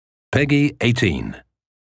Peggy 18.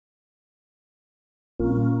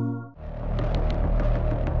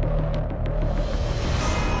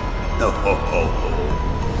 Ho, ho, ho, ho.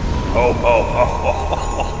 Ho, ho, ho, ho,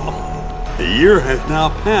 ho, ho. A year has now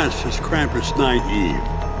passed since Krampus Night Eve.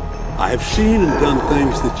 I have seen and done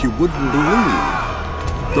things that you wouldn't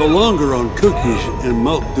believe. No longer on cookies and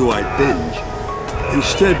milk do I binge.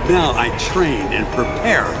 Instead, now I train and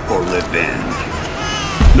prepare for revenge.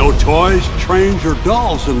 No toys, trains, or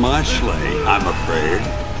dolls in my sleigh, I'm afraid.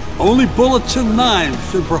 Only bullets and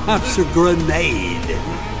knives and perhaps a grenade.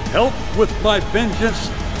 Help with my vengeance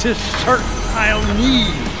 'tis certain I'll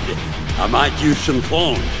need. I might use some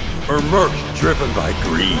clones or merch driven by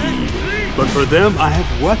greed. But for them, I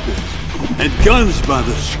have weapons and guns by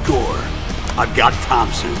the score. I've got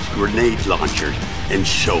Thompsons, grenade launchers, and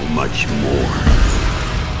so much more.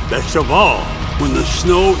 Best of all, when the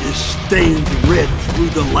snow is stained red through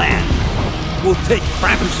the land, we'll take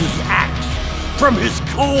Krampus's axe from his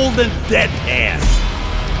cold and dead hand.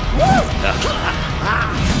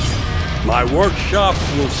 My workshop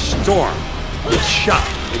will storm with shot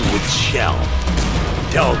and with shell.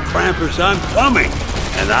 Tell Krampus I'm coming,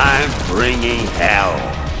 and I'm bringing hell.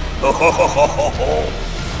 Ho, ho, ho, ho, ho, ho.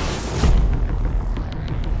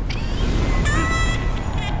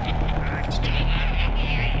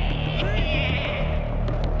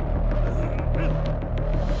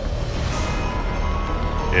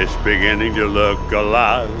 It's beginning to look a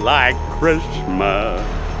lot like Christmas.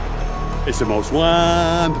 It's the most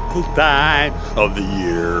wonderful time of the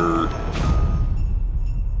year.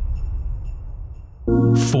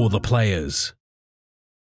 For the players.